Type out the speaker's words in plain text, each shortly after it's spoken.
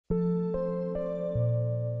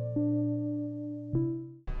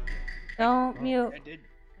Don't mute. I did.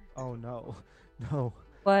 Oh no. No.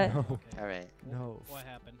 What? No. Okay. Alright. No. What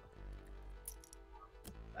happened?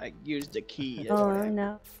 I used the key. That's Oh what happened.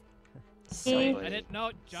 no. Somebody- I didn't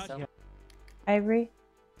know, Josh. some- Ivory,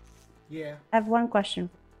 Yeah. I have one question.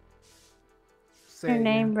 Say Your again.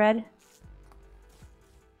 name Red?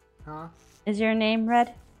 Huh? Is your name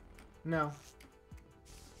Red? No.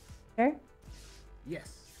 Sure?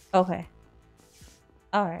 Yes. Okay.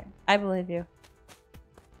 Alright. I believe you.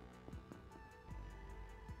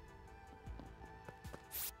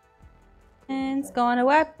 Weapons, going to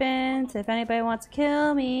weapons. If anybody wants to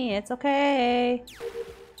kill me, it's okay.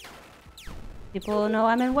 People know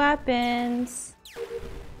I'm in weapons.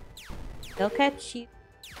 They'll catch you.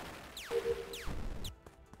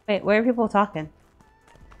 Wait, where are people talking?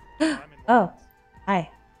 Oh, hi.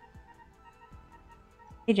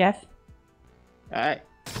 Hey, Jeff. Alright.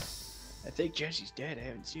 I think Jesse's dead. I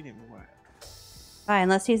haven't seen him in a while. Hi,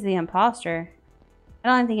 unless he's the imposter. I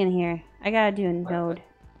don't have anything in here. I gotta do a node.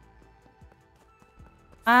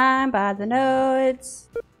 I'm by the nodes.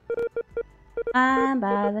 I'm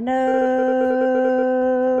by the nodes.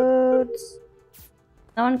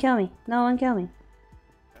 No one kill me. No one kill me.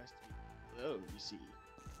 Has to be low, you see.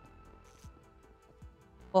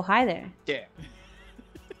 Well, hi there. Damn.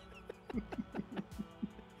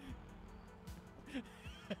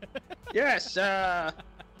 Yes, That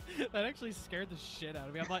actually scared the shit out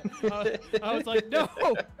of me. I'm like, I was like, no.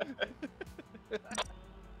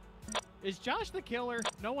 Is Josh the killer?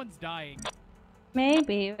 No one's dying.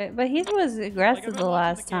 Maybe, but he was Like, I've aggressive been the watching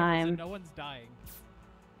last the cameras and time. no one's dying.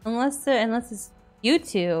 Unless it's you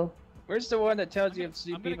two. Where's the one that tells you if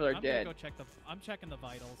two I'm gonna, people are I'm dead? Gonna go check the. I'm checking the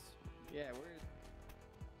vitals. Yeah, where's...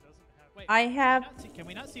 Wait, I have. can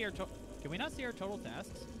we not see our can we not see our total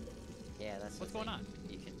tasks? Yeah, that's What's the going thing. on?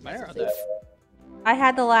 You can I don't message know. I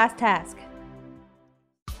had the last task.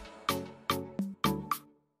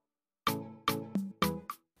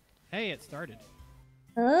 Hey, it started.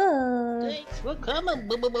 Oh. Thanks for coming,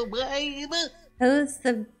 baby. Who's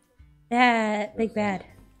the big bad?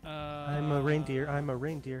 I'm a reindeer. I'm a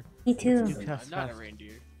reindeer. Me Let's too. do I'm tests not a fast.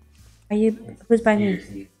 reindeer. Are you? Who's by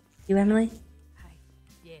me? You, Emily? Hi.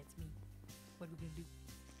 Yeah, it's me. What are we gonna do?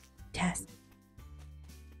 Task.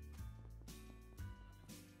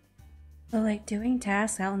 So, like, doing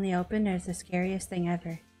tasks out in the open is the scariest thing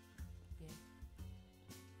ever. Yeah.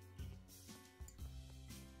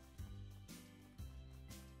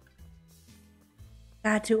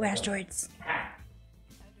 God, 2 asteroids.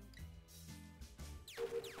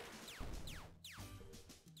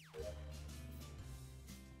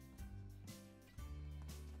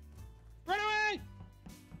 Run away!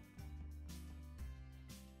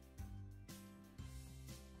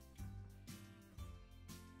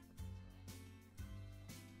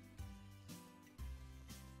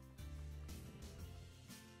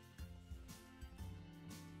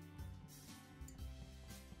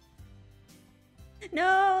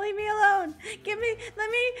 No, leave me alone. Let me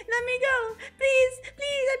go. Please,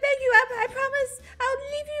 please, I beg you. I promise. I'll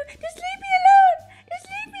leave you. Just leave me alone. Just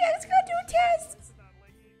leave me. I just gotta do a test.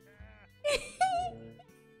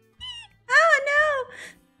 Oh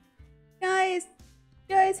no!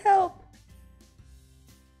 Guys, help!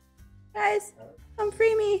 Guys, come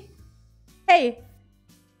free me. Hey,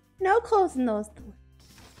 no closing those doors.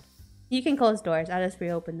 You can close doors. I'll just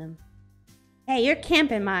reopen them. Hey, you're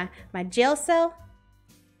camping my jail cell?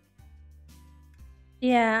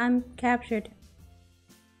 Yeah, I'm captured.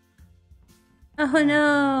 Oh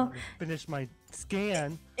no! Finish my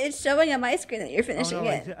scan. It's showing on my screen that you're Oh finishing no,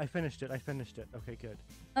 it. I finished it. I finished it. Okay, good.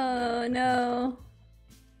 Oh no!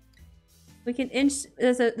 We can inch.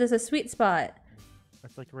 There's a sweet spot.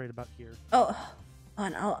 That's like right about here. Oh,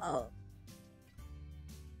 on.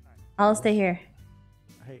 I'll stay here.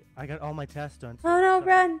 Hey, I got all my tests done. Oh no,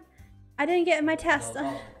 run! I didn't get my test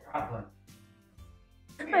done.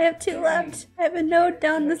 I have 2 left. I have a node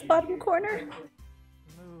down this bottom corner.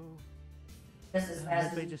 No. Why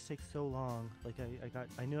did they just take so long? Like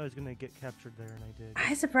I knew I was gonna get captured there, and I did.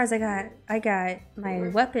 I'm surprised I got my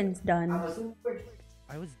weapons done.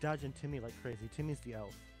 I was dodging Timmy like crazy. Timmy's the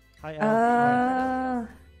elf. Hi, elf.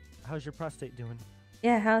 How's your prostate doing?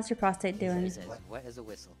 Yeah. How's your prostate He doing? says, wet as a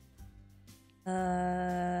whistle.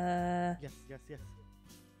 Yes.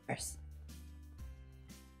 First.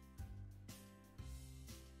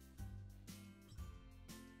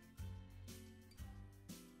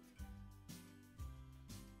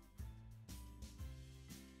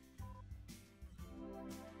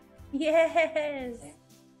 Yes.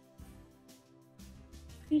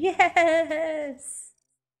 Yes.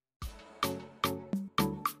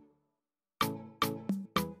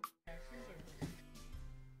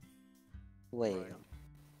 Wait.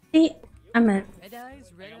 See, I'm a. Red eyes,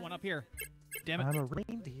 I red got eyes. one up here. Damn it. I'm a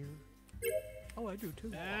reindeer. Oh, I do too.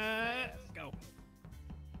 Go.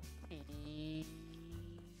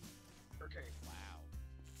 Okay.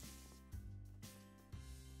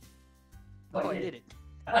 Oh, I did it.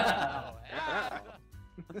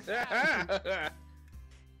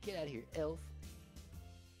 Get out of here, elf.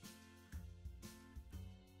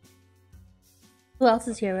 Who else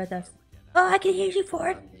is here with us? Oh, I can hear you,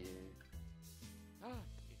 Ford. I'm here.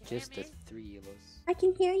 Just the three of us. I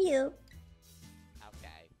can hear you.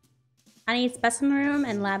 Okay. I need specimen room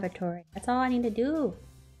and laboratory. That's all I need to do.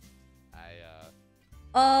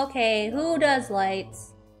 Okay, who does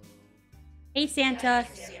lights? Hey, Santa.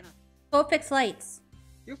 Go fix lights.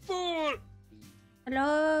 You fool! Hello?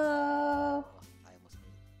 Oh, I almost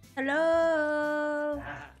made it. Hello?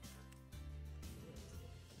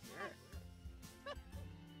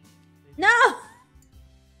 No!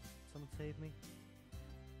 Someone save me.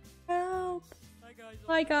 Help. Hi guys.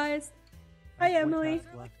 Hi, guys. I Hi, have one Emily. task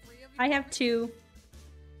left. I have 2. Oh,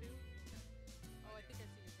 I think I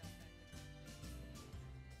see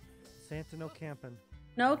your backpack. Santa, no camping.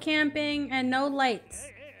 No camping and no lights.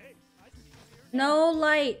 No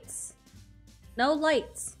lights. No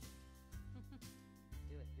lights.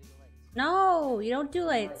 Do it. Do the lights. No, you don't do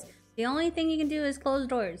lights. The only thing you can do is close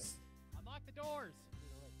doors. Unlock the doors.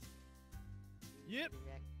 Yep.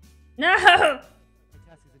 No! My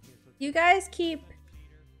task is in here, so You guys keep...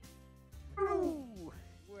 Ooh,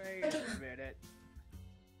 wait a minute.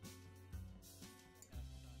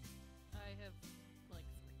 I have like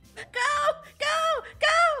 3. Go! Go!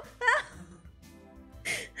 Go!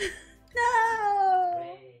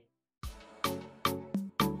 No!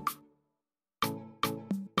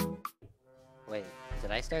 Wait,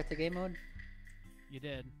 did I start the game mode? You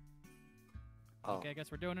did. Oh, Okay, I guess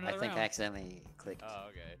we're doing I another think round. I accidentally clicked. Oh,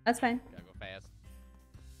 okay. That's fine. Gotta go fast.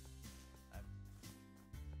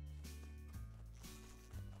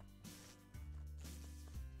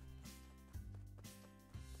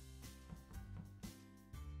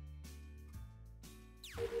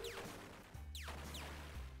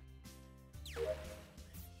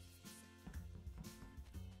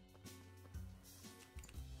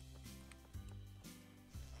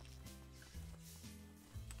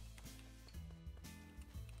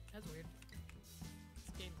 That's weird.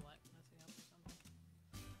 This game's messing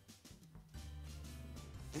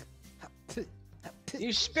up or something.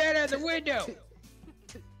 You spat out the window!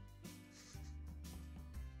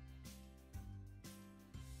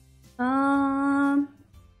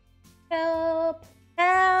 Help!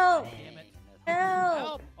 Help! Damn it. Help!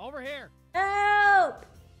 Help! Over here. Help!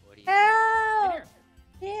 What do you In Help! here.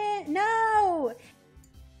 Yeah, no!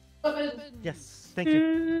 yes, thank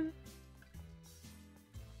you.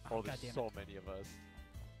 Oh, God there's damn it. so many of us.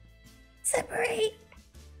 Separate!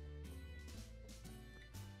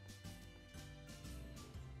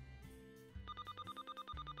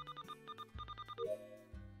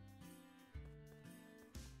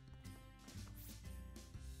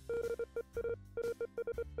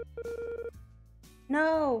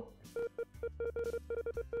 No!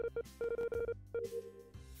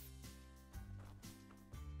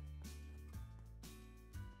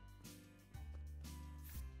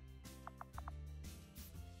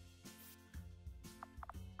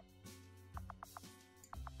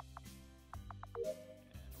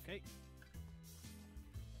 Okay.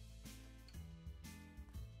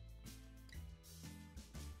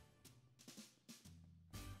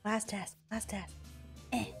 Last task. Last task.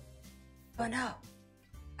 Oh no!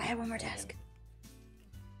 I have one more task.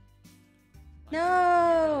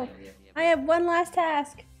 No! I have one last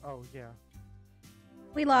task. Oh, yeah.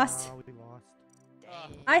 We lost. We lost.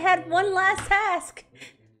 I had one last task.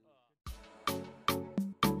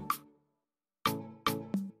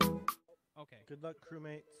 Okay. Good luck,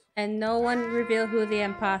 crewmates. And no one reveal who the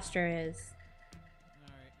imposter is.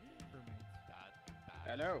 Alright. Crewmates.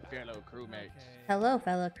 Hello, fellow crewmates. Okay. Hello,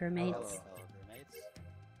 fellow Hello, crewmates. fellow roommates.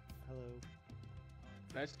 Hello.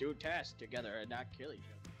 Let's do tasks together and not kill each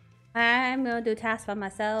other. I'm gonna do tasks by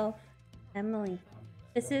myself. Emily.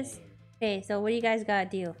 This is... Okay, so what do you guys gotta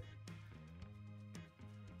do?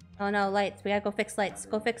 Oh no, lights. We gotta go fix lights.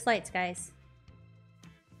 Go fix lights, guys.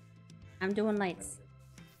 I'm doing lights.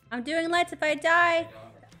 I'm doing lights if I die.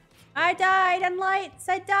 I died on lights.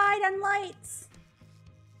 I died on lights.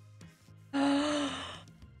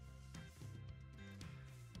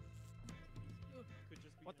 Could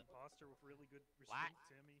just be What the- imposter with really good What?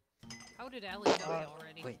 Sammy. How did Allie die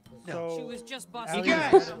already? Wait, So, She was just busting. Allie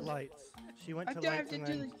guys! was at lights. She went I to dived lights and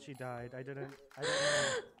into then the- she died. I didn't know. I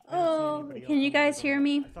Oh, didn't see anybody can else you on guys the hear door.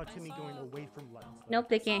 me? I saw Timmy going away from lights. Nope,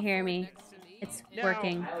 they can't hear me. Next to the It's No.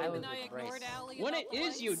 working. I was And I with ignored Bryce. Allie When about it the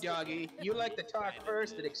is you, lights. doggy, you like to talk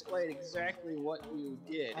first and explain exactly what you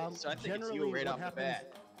did. So I think it's you Generally right what off the happens-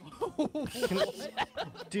 bat.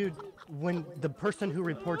 Dude, when the person who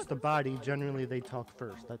reports the body, generally they talk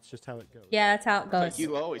first. That's just how it goes. Yeah, that's how it But goes.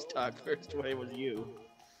 you always talk first when it was you.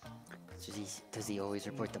 Does he always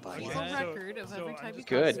report the body? Keep Okay. a record of every time you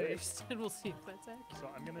Good. come first, and we'll see if that's accurate. So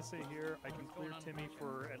I'm gonna say here, I can clear Timmy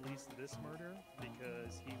for at least this murder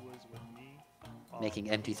because he was with me.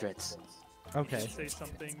 Making empty threats. He Okay. did say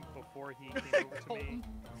something before he came over to me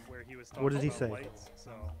where he was talking What did he about say? lights.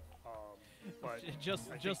 So, but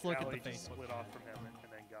Just I just think look Allie at the just Facebook. split off from him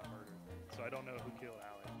and then got murdered. So I don't know who killed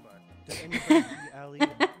Allie, but Did anybody see Allie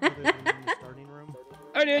other than in the starting room?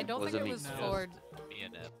 I I did. don't think Wasn't it me. was No. Ford. Me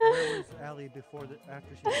and it. Where was Allie before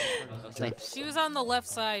after she was in the starting room? Snipes. She was on the left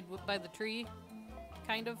side by the tree,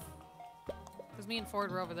 kind of. Because me and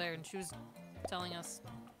Ford were over there, and she was telling us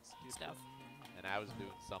stuff. And I was doing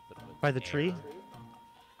something with By the air. tree?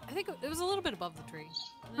 I think it was a little bit above the tree.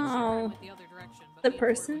 And then she Oh. went the other direction. But The me and Ford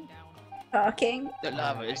person? went down. Talking. The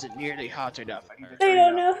lava isn't nearly hot enough. I need to They turn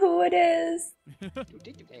don't it know who it is.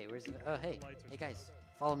 Hey, where's the... Oh, hey. Hey, guys.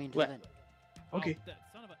 Follow me into What? the vent. Okay. Oh, that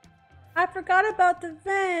son of a. I forgot about the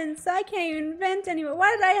vents. I can't even vent anymore.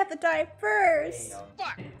 Why did I have to die first?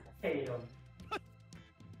 Fuck!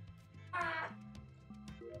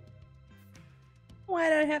 Why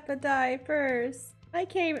did I have to die first? I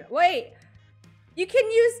can't even. Wait! You can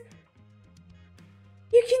use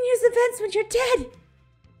the vents when you're dead!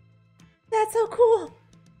 That's so cool!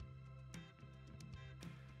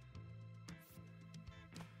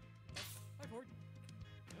 Hi, Ford.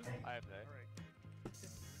 I have that.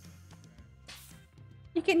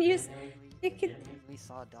 You can use. You can. We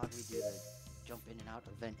saw Dogly do the jump in and out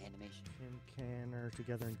of vent animation. Tim Canner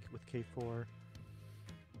together with K4.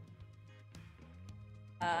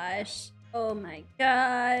 Gosh. Oh my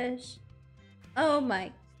gosh. Oh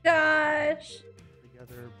my gosh.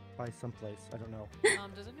 Together by someplace. I don't know.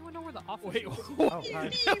 Does anyone know where the office Wait, is? Oh, hi.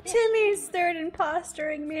 Timmy's third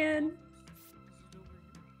impostering, man.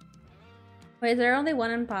 Wait, is there only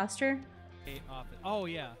one imposter? Hey, office. Oh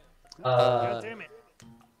yeah. God damn it.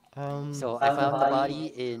 So I found the body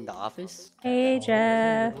in the office. Hey, Your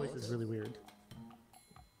Jeff. voice is really weird.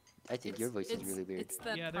 I think your voice is really weird. It's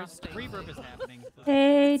that Yeah, there's prostate. reverb is happening.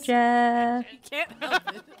 Hey, Jeff. You can't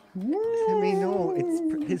help it. Timmy, no, it's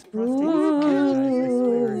his prostate is weird,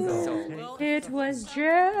 guys. I swear. So- Okay? Well, It was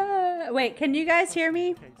Jeff. Wait, can you guys hear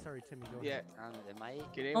me? Okay, sorry, Timmy, go Yeah. ahead. Am I?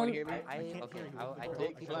 Can anyone Oh. hear me? I can't okay. hear you. I Big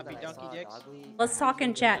told people fluffy that I donkey saw dicks? Dogly. Let's talk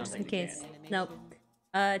in chat just in think you case. can. Nope.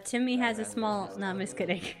 Timmy has a small. No, I'm just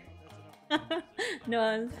kidding.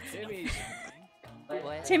 No, Timmy's.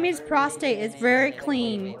 What? Timmy's prostate is very Wait,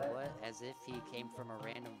 clean. wait, what? As if he came from a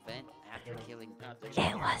random vent after killing.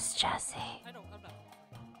 It was Jesse. I don't. I'm not.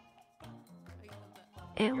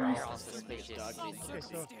 It was. You're all suspicious.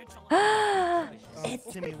 It's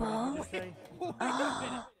Timmy, what did you both. just say?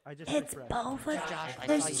 Oh, I just it's refreshed. both. of- Josh, I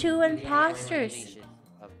There's saw you two do the imposters. animation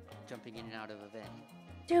Of jumping in and out of a vent.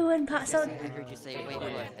 Two imposters. I heard you say, wait,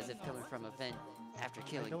 what? As if coming from a vent after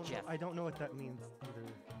killing Jeff. I don't know what that means either.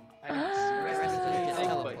 I didn't see the rest of the Ah. thing,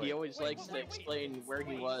 but he always likes to explain where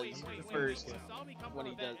he was first when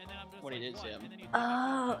he does when it is him.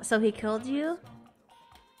 Oh, so he killed you?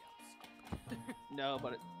 No,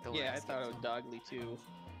 but The yeah, I last thought it was Dogly too.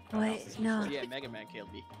 Wait, no. But yeah, Mega Man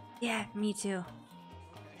killed me. Yeah, me too.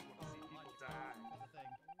 People die,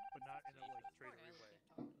 but not in a like traitorous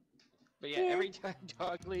way. But yeah, Yeah. every time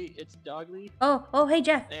Dogly, it's Dogly, Oh, hey,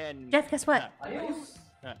 Jeff. and Jeff, guess what?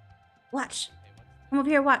 Huh. Watch. Come over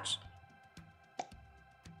here, watch.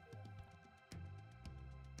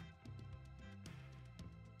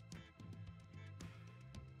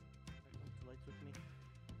 Lights with me.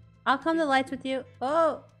 I'll come to the lights with you.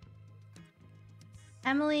 Oh!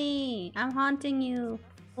 Emily, I'm haunting you.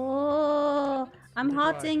 Oh, I'm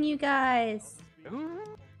haunting you guys.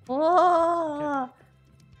 Oh!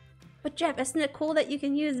 But Jeff, isn't it cool that you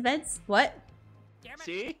can use vents? What?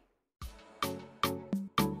 See?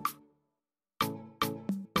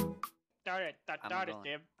 Start it, I'm start it, going.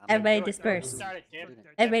 Tim. I'm Everybody gonna do it. disperse. Start it, Tim.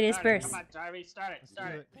 Everybody Start it. disperse. Come on, Jarvis, start it,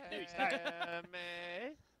 start it. Dude, start it.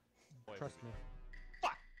 Trust me.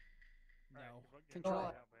 No. Control.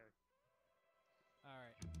 All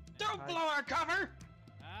right. Don't blow our cover!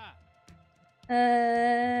 Ah.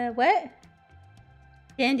 What?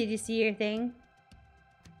 Dan, did you see your thing?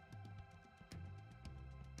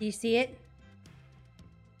 Do you see it?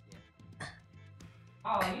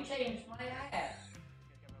 Oh, you changed my hat.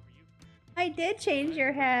 I did change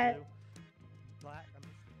your hat. Black.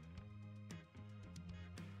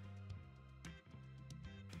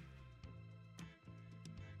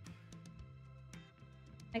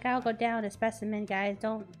 I gotta go down to specimen, guys.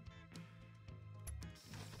 Don't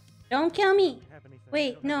kill me. Have anything. I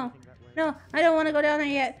Wait, don't have no. anything that way. No, I don't want to go down there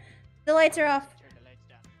yet. The lights are off.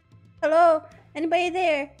 Hello? Anybody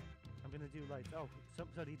there? I'm gonna do lights. Oh,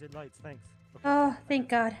 somebody did lights. Thanks. Okay. Oh, thank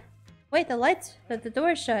God. Wait, the lights, but the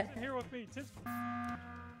door's shut. Here with me. Okay.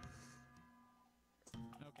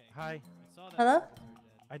 Hi. I saw that. Hello?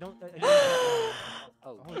 I don't.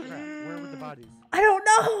 Oh, Holy crap! Where were the bodies? I don't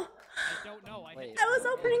know. I don't know. I Wait. I was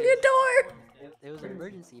opening the door. it was an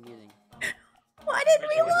emergency meeting. Why didn't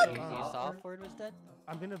we You, look? you saw Ford was dead?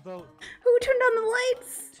 I'm gonna vote Who turned on the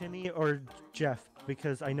lights? Timmy or Jeff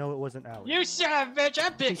because I know it wasn't Allie. You son of a bitch!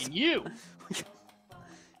 I'm picking you.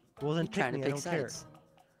 Well then You're pick trying me. to I pick don't care. sides.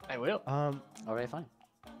 I will. Alright, fine.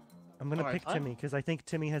 I'm gonna Alright, pick fine. Timmy because I think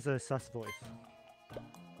Timmy has a sus voice.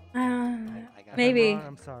 I got If Maybe. I'm wrong,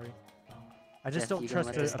 I'm sorry. I just Jeff, don't you gonna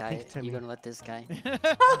trust let this a guy, pink Timmy. You gonna let this guy? Come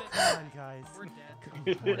on, guys. We're dead.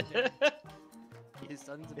 Come on. You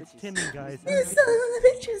sons of It's bitches. Timmy, guys. You son of a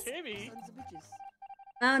bitches. Timmy. Sons of bitches.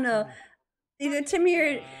 I don't know. Either Timmy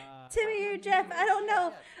or Jeff. I don't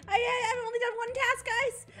know. I've only done one task,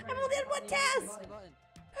 guys. I've only done one task.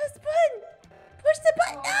 Press the button. Push the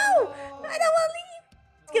button. No. I don't want to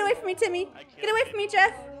leave. Get away from me, Timmy. Get away from me,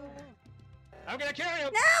 Jeff. I'm gonna kill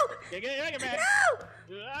you. No. Get back. No.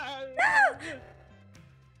 No.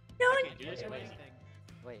 No one. Can't do this or anything.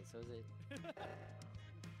 Wait, so is it?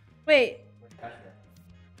 Wait.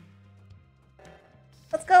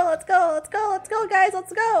 Let's go, let's go, let's go, let's go, guys,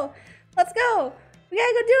 let's go. Let's go. We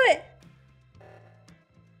gotta go do it.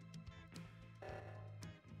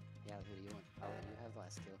 Yeah, who do you want? I'll let you have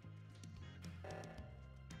last kill.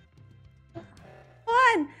 Come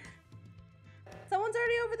on. Someone's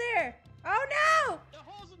already over there. Oh no! The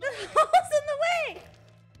hole's in The hole's in the way.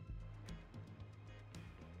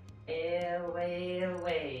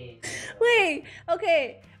 Wait. Wait,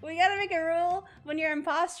 okay. We gotta make a rule. When you're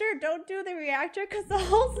imposter, don't do the reactor because the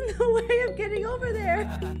hole's in the way of getting over there.